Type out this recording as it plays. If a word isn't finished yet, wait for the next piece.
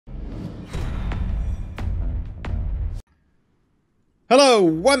Hello,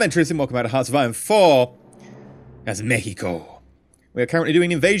 I'm EnterElysium, welcome back to Hearts of Iron 4 as Mexico. We are currently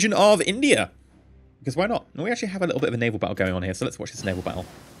doing an invasion of India. Because why not? And we actually have a little bit of a naval battle going on here, so let's watch this naval battle.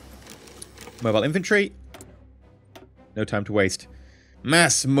 Mobile infantry. No time to waste.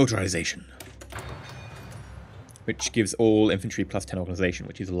 Mass motorization. Which gives all infantry plus 10 organization,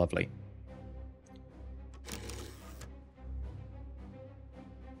 which is lovely.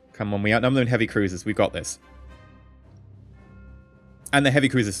 Come on, we outnumber them in heavy cruisers. We've got this. And they're heavy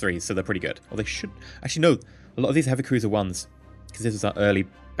cruisers 3s, so they're pretty good. Or they should... Actually, no. A lot of these are heavy cruiser 1s. Because this is our early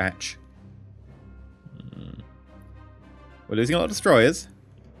batch. We're losing a lot of destroyers.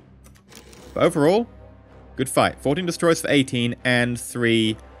 But overall, good fight. 14 destroyers for 18 and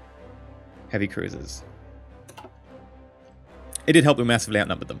 3 heavy cruisers. It did help we massively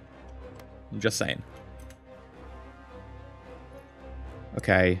outnumbered them. I'm just saying.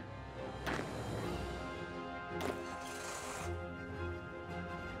 Okay.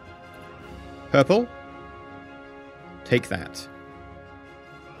 Purple. Take that.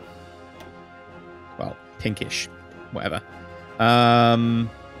 Well, pinkish. Whatever.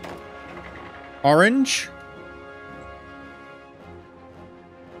 Orange.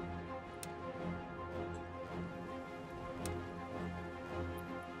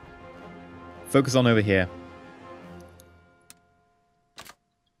 Focus on over here.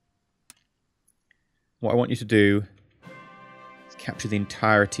 What I want you to do is capture the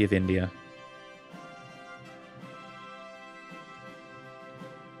entirety of India.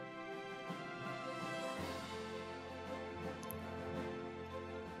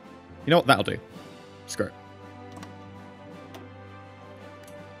 You know what? That'll do. Screw it.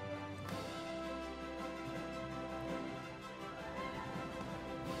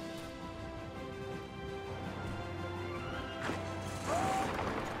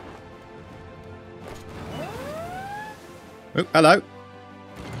 Oh, hello.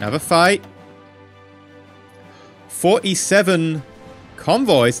 Have a fight. 47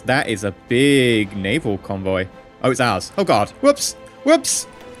 convoys. That is a big naval convoy. Oh, it's ours. Oh, God. Whoops. Whoops.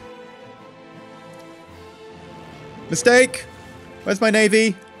 Mistake. Where's my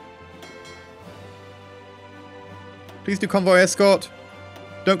navy? Please do convoy escort.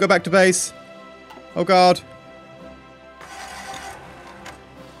 Don't go back to base. Oh, God.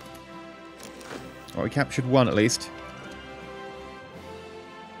 Oh, we captured one at least.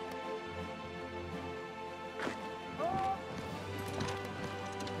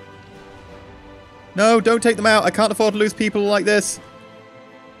 No, don't take them out. I can't afford to lose people like this.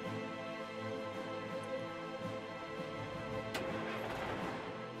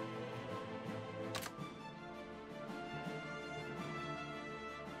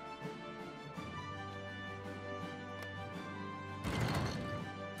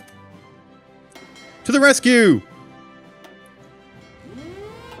 To the rescue!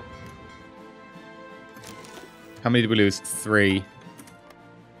 How many did we lose? 3.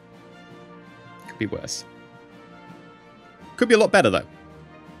 Could be worse. Could be a lot better, though.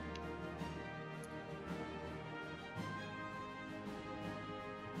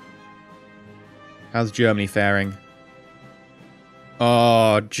 How's Germany faring?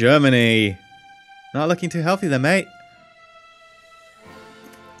 Oh, Germany! Not looking too healthy there, mate.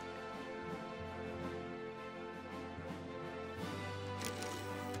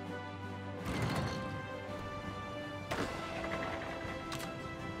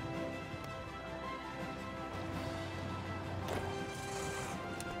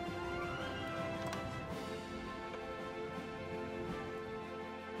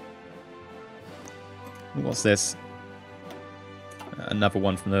 What's this? Another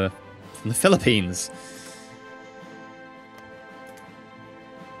one from the Philippines.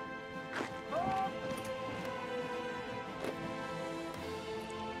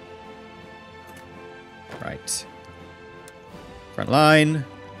 Right. Front line.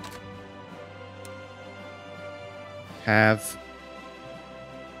 Have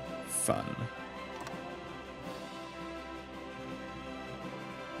fun.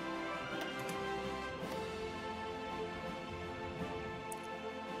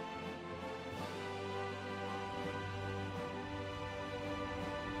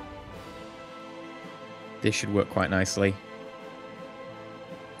 This should work quite nicely.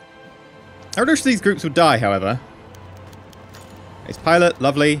 I wish these groups would die, however. Ace pilot,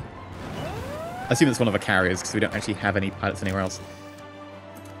 lovely. I assume it's one of the carriers, because we don't actually have any pilots anywhere else.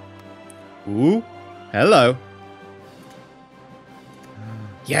 Ooh, hello.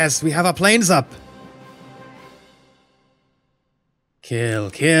 Yes, we have our planes up.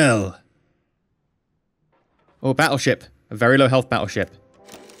 Kill, kill. Oh, battleship. A very low health battleship.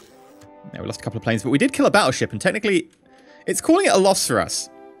 Yeah, we lost a couple of planes, but we did kill a battleship, and technically It's calling it a loss for us.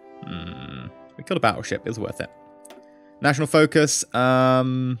 We killed a battleship. It was worth it. National focus.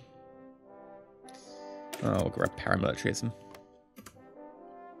 Oh, we'll grab paramilitarism.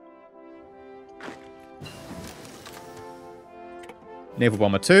 Naval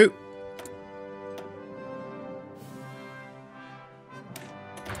bomber 2.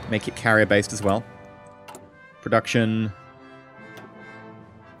 Make it carrier based as well. Production.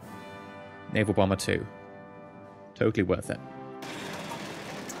 Naval bomber 2. Totally worth it.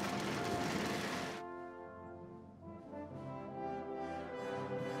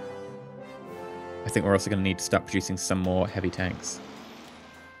 I think we're also going to need to start producing some more heavy tanks.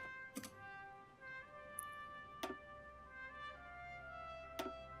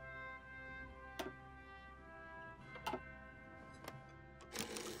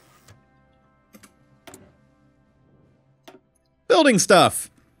 Building stuff!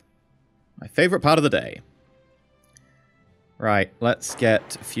 My favorite part of the day. Right, let's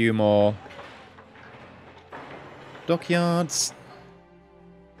get a few more dockyards.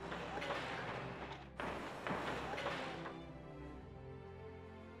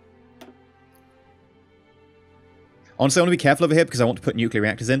 Honestly, I want to be careful over here because I want to put nuclear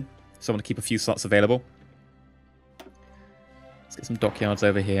reactors in. So I want to keep a few slots available. Let's get some dockyards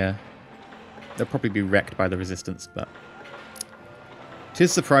over here. They'll probably be wrecked by the resistance, but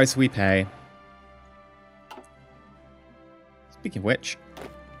 'tis the price we pay. Speaking of which,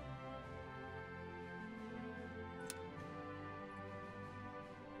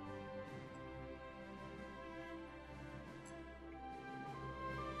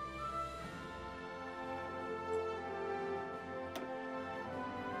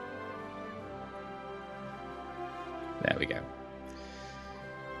 there we go.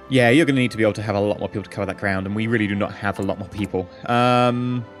 Yeah, you're going to need to be able to have a lot more people to cover that ground, and we really do not have a lot more people.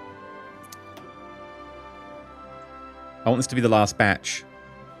 I want this to be the last batch.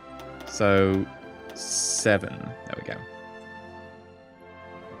 So, 7. There we go.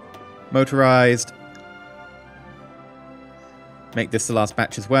 Motorized. Make this the last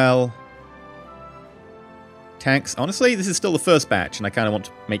batch as well. Tanks. Honestly, this is still the first batch, and I kind of want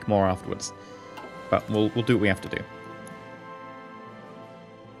to make more afterwards. But we'll do what we have to do.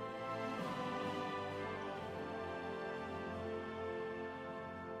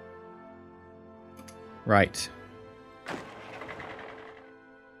 Right.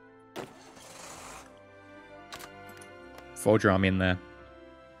 Forge your army in there.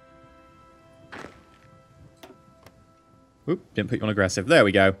 Oop, didn't put you on aggressive. There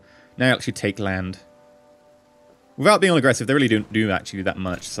we go. Now you actually take land. Without being on aggressive, they really don't do actually do that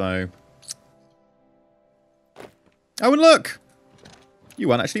much, so... Oh, and look!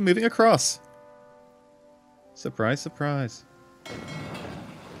 You aren't actually moving across. Surprise, surprise.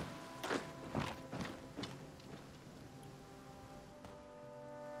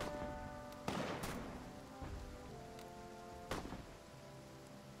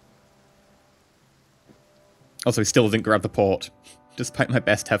 Also, he still didn't grab the port, despite my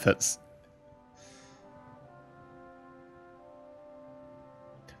best efforts.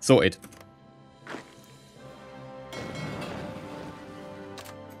 Sorted.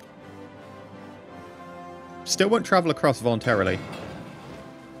 Still won't travel across voluntarily.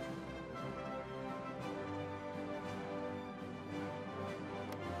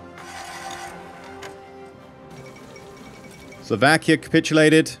 Slovakia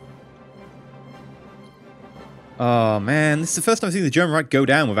capitulated. Oh man, this is the first time I've seen the German right go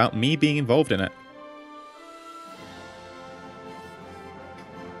down without me being involved in it.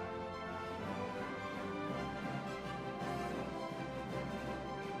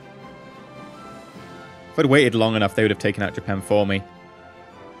 If I'd waited long enough, they would have taken out Japan for me.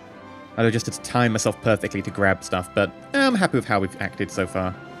 I'd have just had to time myself perfectly to grab stuff, but I'm happy with how we've acted so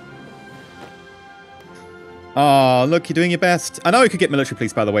far. Oh, look, you're doing your best. I know I could get military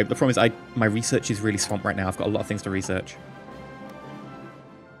police, by the way, but the problem is my research is really swamped right now. I've got a lot of things to research.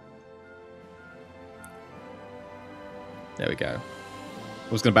 There we go.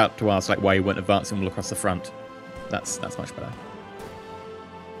 I was about to ask like why you weren't advancing all across the front. That's much better.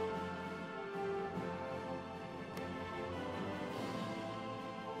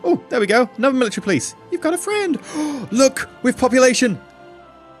 Oh, there we go. Another military police. You've got a friend. Look, with population.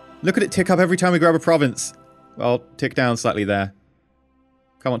 Look at it tick up every time we grab a province. Well, tick down slightly there.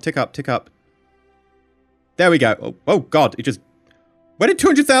 Come on, tick up, tick up. There we go. Oh God, it just... Where did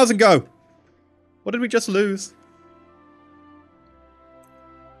 200,000 go? What did we just lose?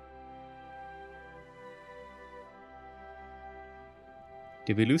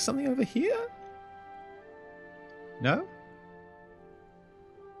 Did we lose something over here? No?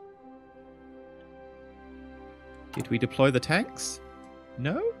 Did we deploy the tanks?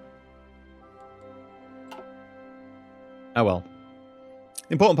 No? Oh well.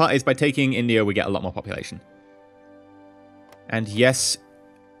 The important part is by taking India, we get a lot more population. And yes,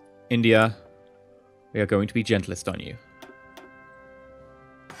 India, we are going to be gentlest on you.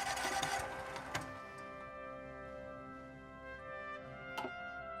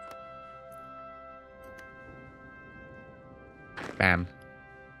 Bam.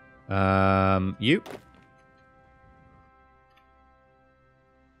 You.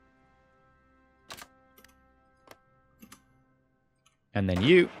 And then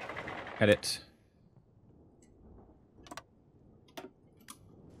you. Edit.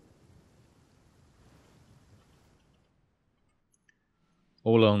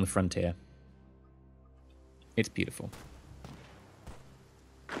 All along the frontier. It's beautiful.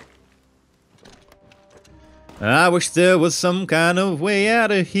 I wish there was some kind of way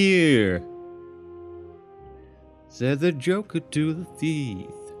out of here, said the Joker to the thief.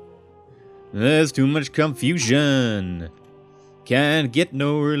 There's too much confusion. Can't get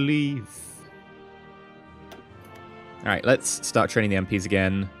no relief. Alright, let's start training the MPs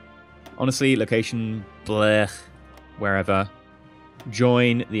again. Honestly, location, blech, wherever.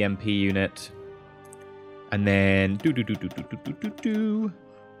 Join the MP unit. And then You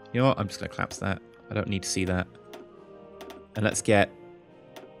know what? I'm just going to collapse that. I don't need to see that. And let's get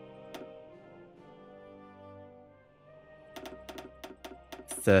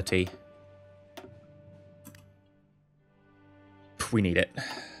 $30. We need it.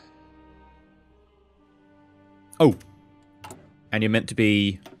 Oh. And you're meant to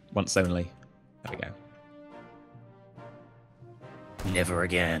be once only. There we go. Never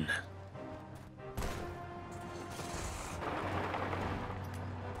again.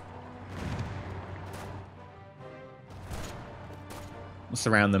 We'll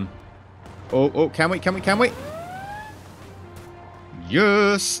surround them. Oh, can we?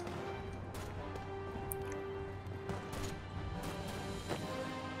 Yes!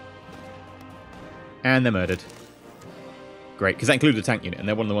 And they're murdered. Great, because that included a tank unit, and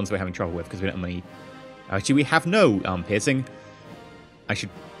they're one of the ones we're having trouble with, because we don't have any... Actually, we have no arm-piercing. I should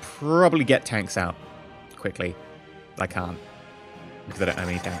probably get tanks out quickly. But I can't, because I don't have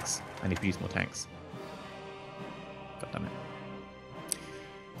any tanks. I need to produce more tanks. God damn it.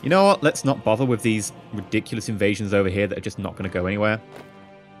 You know what? Let's not bother with these ridiculous invasions over here that are just not going to go anywhere.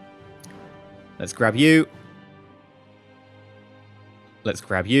 Let's grab you. Let's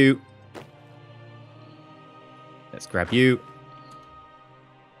grab you. Let's grab you.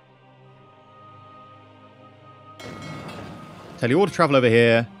 Tell you all to travel over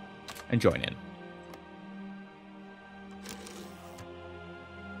here and join in.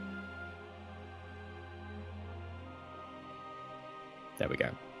 There we go.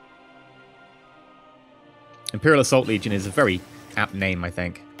 Imperial Assault Legion is a very apt name, I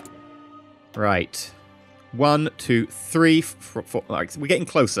think. Right. 1, 2, 3, 4. Like, we're getting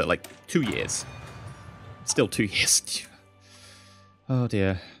closer, like 2 years. Still 2 years. Oh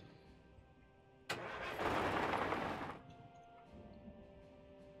dear.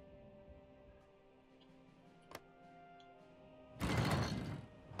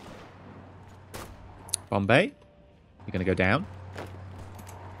 Bombay, you're going to go down.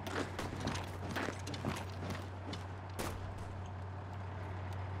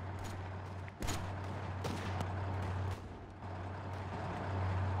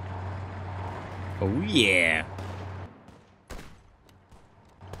 Oh yeah.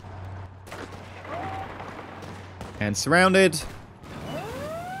 And surrounded.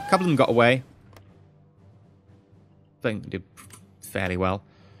 A couple of them got away. I think we did fairly well.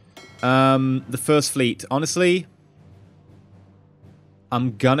 The first fleet, honestly,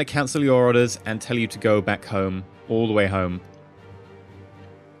 I'm gonna cancel your orders and tell you to go back home, all the way home.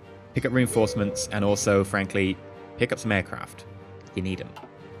 Pick up reinforcements and also, frankly, pick up some aircraft. You need them.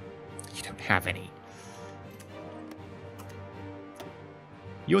 You don't have any.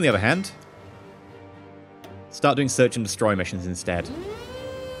 You, on the other hand, start doing search and destroy missions instead.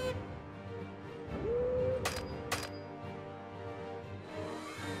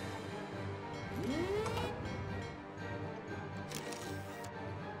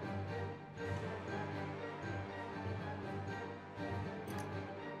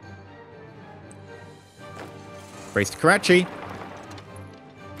 Race to Karachi.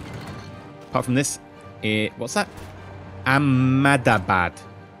 Apart from this, what's that? Ahmedabad.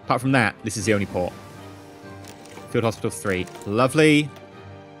 Apart from that, this is the only port. Field Hospital 3. Lovely.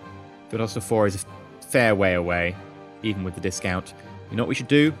 Field Hospital 4 is a fair way away, even with the discount. You know what we should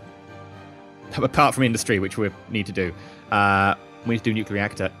do? Apart from industry, which we need to do. We need to do nuclear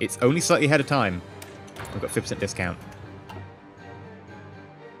reactor. It's only slightly ahead of time. We've got 50% discount.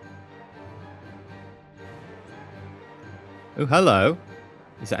 Oh, hello.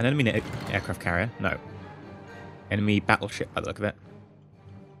 Is that an enemy aircraft carrier? No. Enemy battleship by the look of it.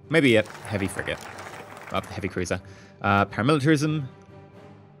 Maybe a heavy frigate. Heavy cruiser. Paramilitarism.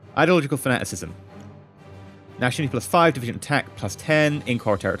 Ideological fanaticism. Nationality +5, division attack +10 in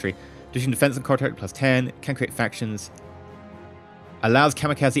core territory. Division defense and core territory +10. Can create factions. Allows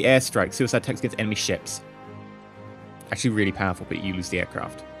kamikaze airstrikes, suicide attacks against enemy ships. Actually really powerful, but you lose the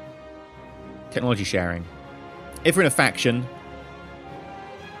aircraft. Technology sharing. If we're in a faction,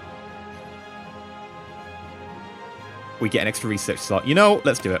 we get an extra research slot. You know,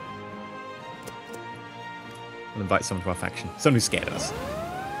 let's do it. We'll invite someone to our faction. Someone who's scared of us.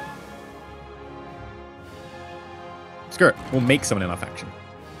 Screw it. We'll make someone in our faction.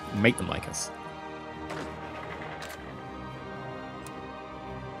 Make them like us.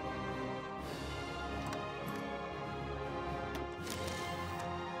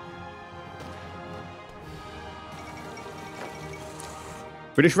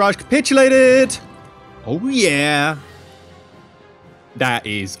 British Raj capitulated! Oh yeah! That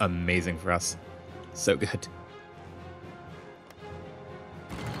is amazing for us. So good.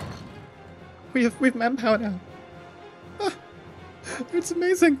 We have manpower now. Ah, it's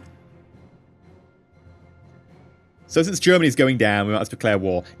amazing. So since Germany's going down, we might as well declare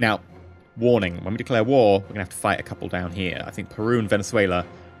war. Now, warning, when we declare war, we're going to have to fight a couple down here. I think Peru and Venezuela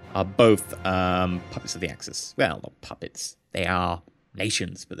are both puppets of the Axis. Well, not puppets. They are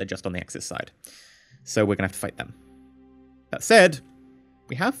nations, but they're just on the Axis side. So we're going to have to fight them. That said,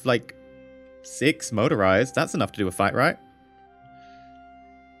 we have like 6 motorized. That's enough to do a fight, right?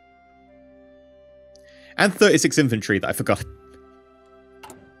 And 36 infantry that I forgot.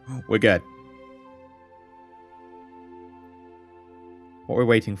 We're good. What we're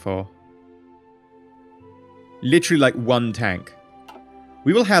waiting for. Literally like 1 tank.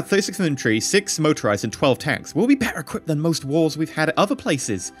 We will have 36 infantry, 6 motorized, and 12 tanks. We'll be better equipped than most wars we've had at other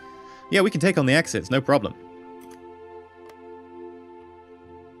places. Yeah, we can take on the Axis, no problem.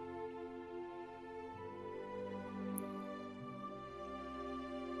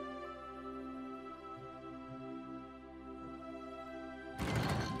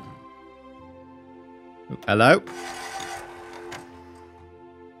 Hello?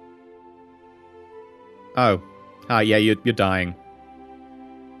 Oh. Ah, yeah, you're dying.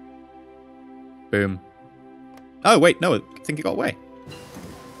 Boom. Oh, wait, no, I think it got away.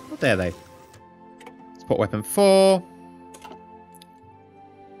 What are they? Support weapon 4.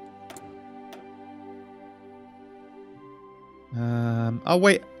 I'll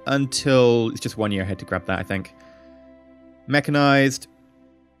wait until it's just 1 year ahead to grab that, I think. Mechanized.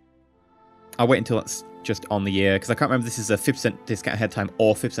 I'll wait until that's just on the year, because I can't remember if this is a 50% discount ahead of time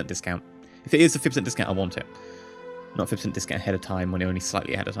or 50% discount. If it is a 50% discount, I want it. Not 50% discount ahead of time when you're only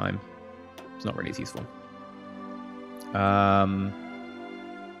slightly ahead of time. It's not really as useful.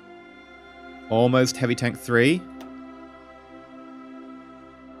 Almost heavy tank 3.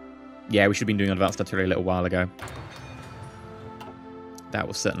 Yeah, we should have been doing advanced artillery a little while ago. That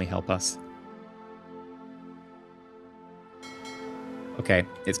will certainly help us. Okay,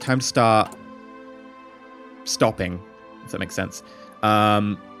 it's time to start stopping, if that makes sense,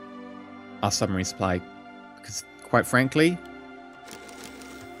 our submarine supply. Because, quite frankly,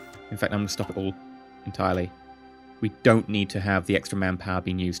 in fact, I'm going to stop it all entirely. We don't need to have the extra manpower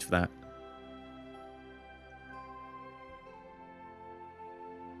being used for that.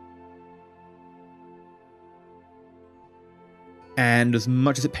 And as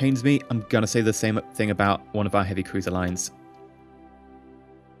much as it pains me, I'm going to say the same thing about one of our heavy cruiser lines.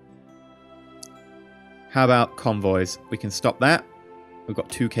 How about convoys? We can stop that. We've got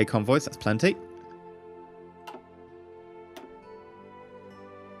 2k convoys, that's plenty.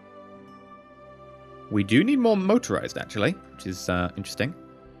 We do need more motorized, actually, which is interesting.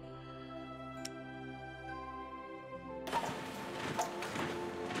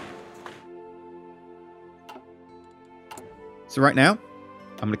 So right now,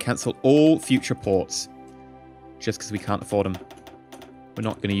 I'm going to cancel all future ports, just because we can't afford them. We're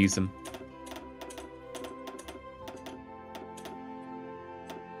not going to use them.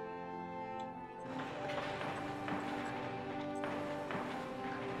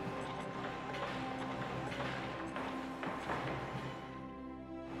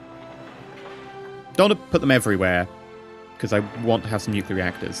 Don't want to put them everywhere, because I want to have some nuclear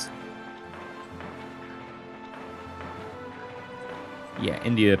reactors. Yeah,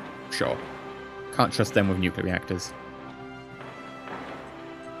 India, sure. Can't trust them with nuclear reactors.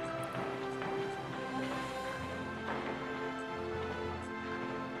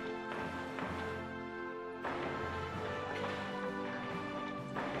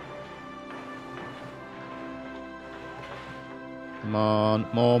 Come on.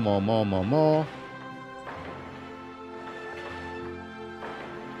 More, more, more, more, more.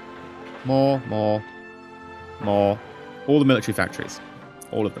 More, more, more. All the military factories.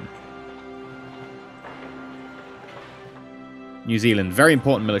 All of them. New Zealand. Very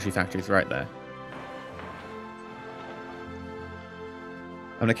important military factories right there.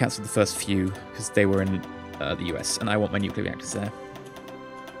 I'm going to cancel the first few because they were in the US and I want my nuclear reactors there.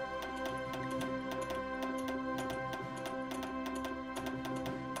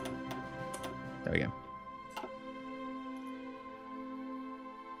 There we go.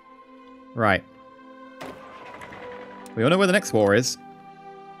 Right. We all know where the next war is.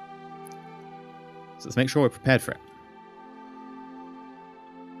 So let's make sure we're prepared for it.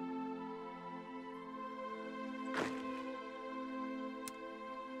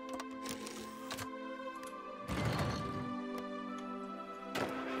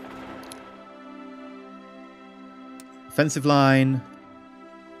 Offensive line.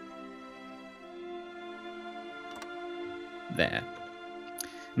 There.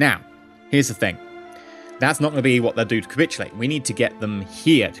 Now, here's the thing. That's not going to be what they'll do to capitulate. We need to get them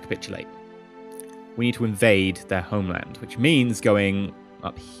here to capitulate. We need to invade their homeland, which means going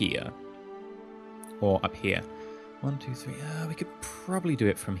up here. Or up here. 1, 2, 3. We could probably do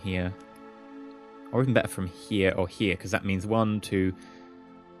it from here. Or even better from here or here, because that means 1, 2...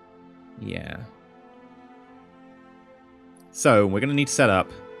 Yeah. So, we're going to need to set up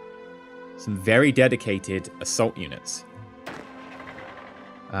some very dedicated assault units.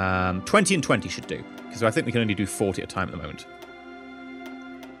 20 and 20 should do, because I think we can only do 40 at a time at the moment.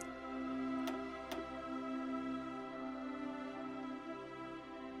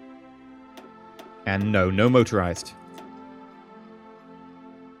 And no motorized.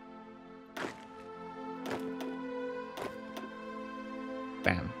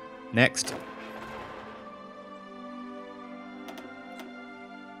 Bam. Next.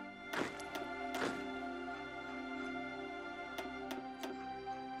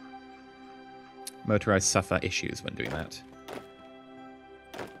 Motorized suffer issues when doing that.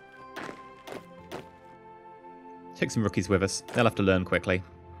 Take some rookies with us. They'll have to learn quickly.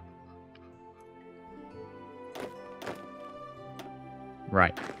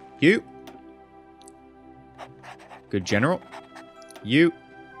 Right. You. Good general. You.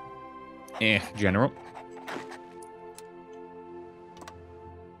 General.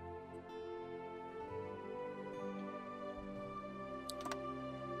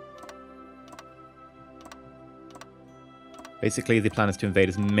 Basically, the plan is to invade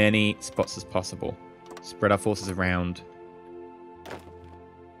as many spots as possible. Spread our forces around.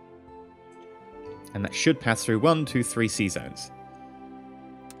 And that should pass through 1, 2, 3 sea zones.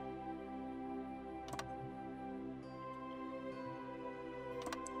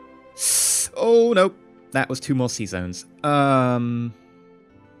 Oh, no. That was 2 more sea zones.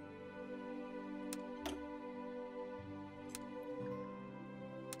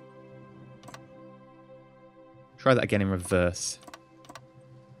 Try that again in reverse.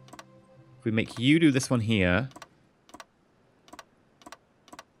 If we make you do this one here.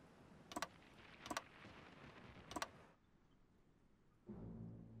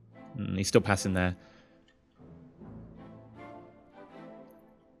 He's still passing there.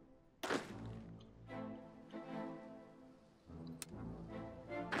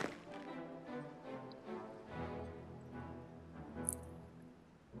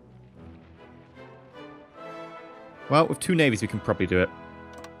 Well, with 2 navies, we can probably do it.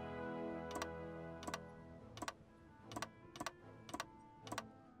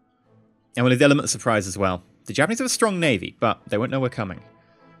 And we'll leave the element of surprise as well. The Japanese have a strong navy, but they won't know we're coming.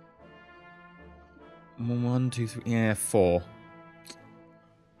 1, 2, 3, yeah, 4.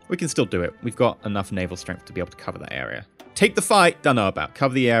 We can still do it. We've got enough naval strength to be able to cover that area. Take the fight, don't know about.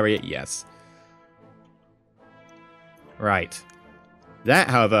 Cover the area, yes. Right. That,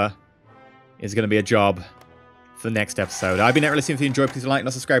 however, is going to be a job for the next episode. I've been EnterElysium. If you enjoyed, please like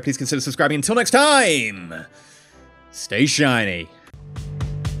and subscribe. Please consider subscribing. Until next time, stay shiny.